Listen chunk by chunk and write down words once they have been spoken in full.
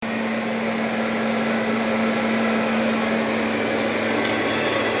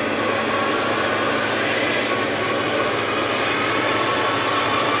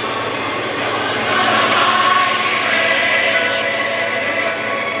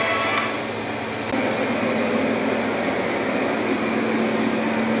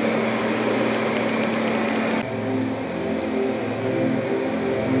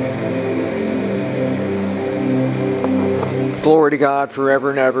Glory to God forever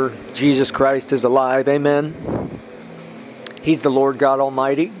and ever. Jesus Christ is alive. Amen. He's the Lord God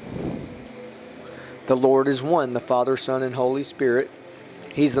Almighty. The Lord is one, the Father, Son, and Holy Spirit.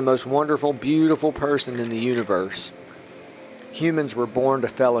 He's the most wonderful, beautiful person in the universe. Humans were born to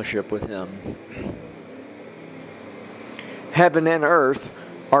fellowship with Him. Heaven and earth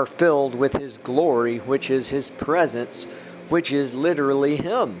are filled with His glory, which is His presence, which is literally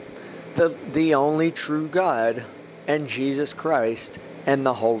Him, the only true God, and Jesus Christ, and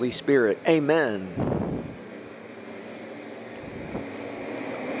the Holy Spirit. Amen.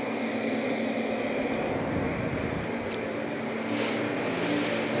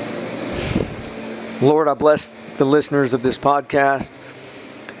 Lord, I bless the listeners of this podcast.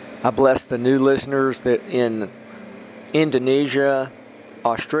 I bless the new listeners that in Indonesia,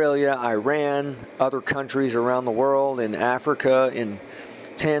 Australia, Iran, other countries around the world, in Africa, in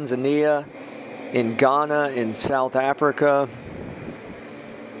Tanzania, in Ghana, in South Africa.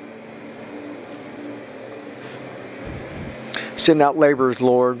 Send out laborers,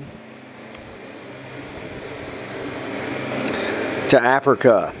 Lord, to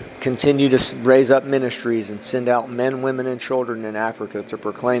Africa. Continue to raise up ministries and send out men, women, and children in Africa to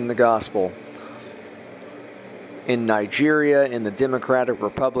proclaim the gospel. In Nigeria, in the Democratic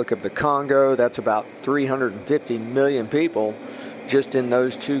Republic of the Congo, that's about 350 million people just in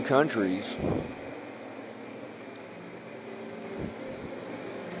those two countries.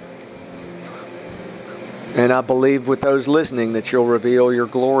 And I believe with those listening that you'll reveal your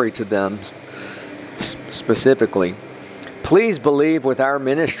glory to them specifically. Please believe with our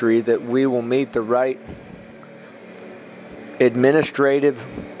ministry that we will meet the right administrative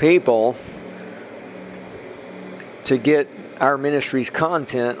people to get our ministry's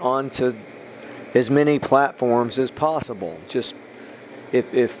content onto as many platforms as possible. Just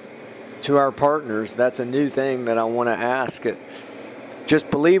if to our partners, that's a new thing that I want to ask.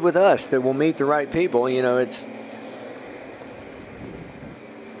 Just believe with us that we'll meet the right people. You know, it's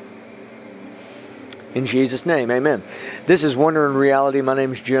in Jesus' name, amen. This is Wonder in Reality. My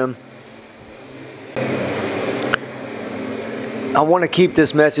name is Jim. I want to keep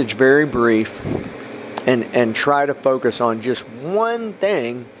this message very brief and try to focus on just one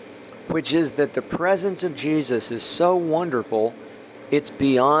thing, which is that the presence of Jesus is so wonderful, it's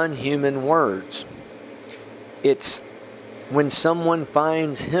beyond human words. It's when someone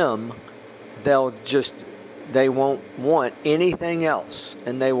finds Him, they won't want anything else,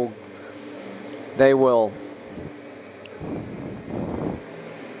 and they will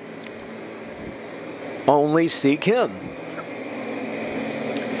only seek Him.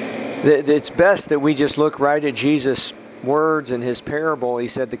 It's best that we just look right at Jesus' words in His parable. He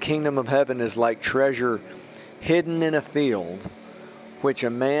said, "The kingdom of heaven is like treasure hidden in a field, which a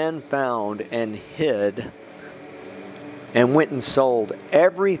man found and hid, and went and sold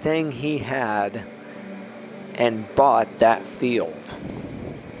everything he had and bought that field."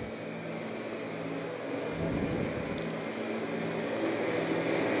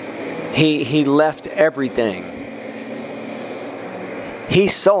 He left everything. He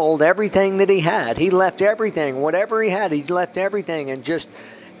sold everything that he had. He left everything. Whatever he had, he left everything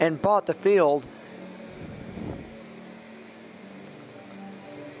and bought the field.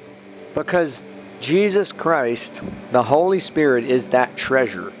 Because Jesus Christ, the Holy Spirit, is that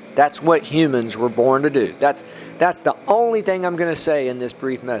treasure. That's what humans were born to do. That's the only thing I'm going to say in this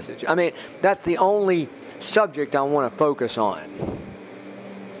brief message. I mean, that's the only subject I want to focus on.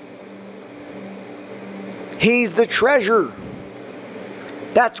 He's the treasure.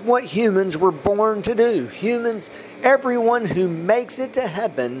 That's what humans were born to do. Humans, everyone who makes it to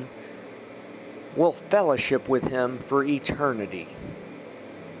heaven will fellowship with Him for eternity.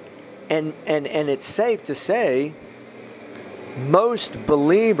 And it's safe to say most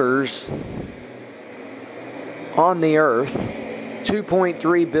believers on the earth,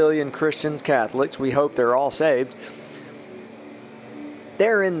 2.3 billion Christians, Catholics, we hope they're all saved,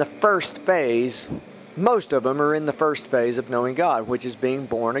 they're in the first phase. Most of them are in the first phase of knowing God, which is being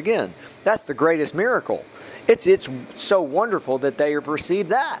born again. That's the greatest miracle. It's so wonderful that they have received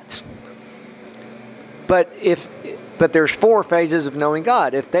that. But there's 4 phases of knowing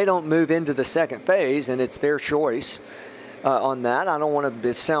God. If they don't move into the second phase, and it's their choice on that, I don't want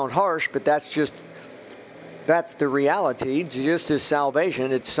to sound harsh, but that's the reality. Just as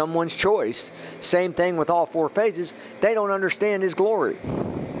salvation, it's someone's choice. Same thing with all 4 phases. They don't understand His glory.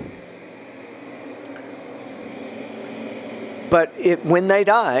 But when they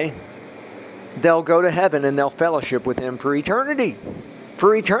die, they'll go to heaven and they'll fellowship with Him for eternity.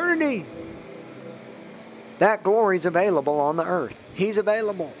 For eternity. That glory is available on the earth. He's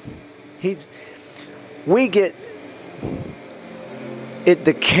available. We get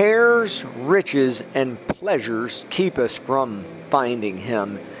The cares, riches, and pleasures keep us from finding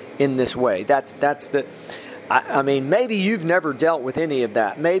Him in this way. I mean, maybe you've never dealt with any of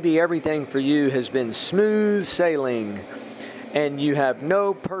that. Maybe everything for you has been smooth sailing and you have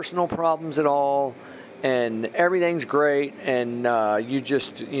no personal problems at all and everything's great and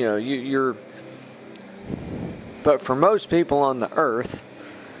you're... But for most people on the earth,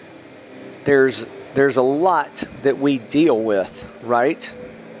 there's a lot that we deal with, right?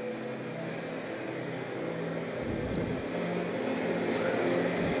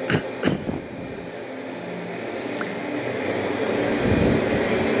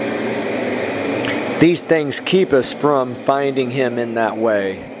 These things keep us from finding Him in that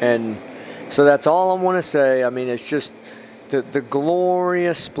way. And so that's all I want to say. I mean, it's just the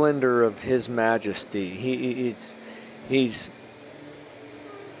glorious splendor of His majesty. He's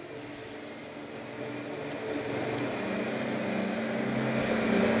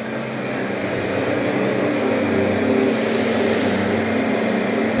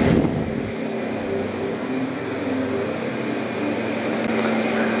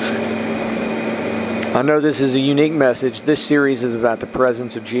I know this is a unique message. This series is about the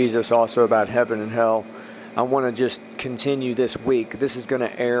presence of Jesus, also about heaven and hell. I want to just continue this week. This is going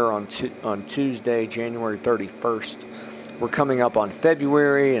to air on Tuesday, January 31st. We're coming up on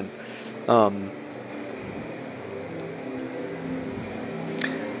February, and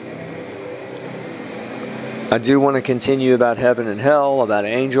I do want to continue about heaven and hell, about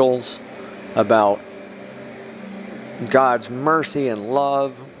angels, about God's mercy and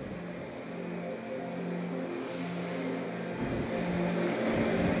love.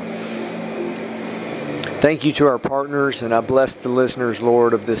 Thank you to our partners, and I bless the listeners,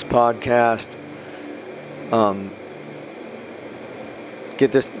 Lord, of this podcast.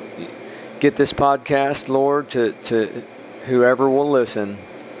 Get this podcast, Lord, to whoever will listen.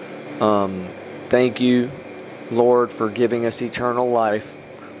 Thank you, Lord, for giving us eternal life.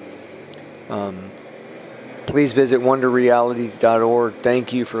 Please visit wonderrealities.org.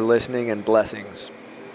 Thank you for listening, and blessings.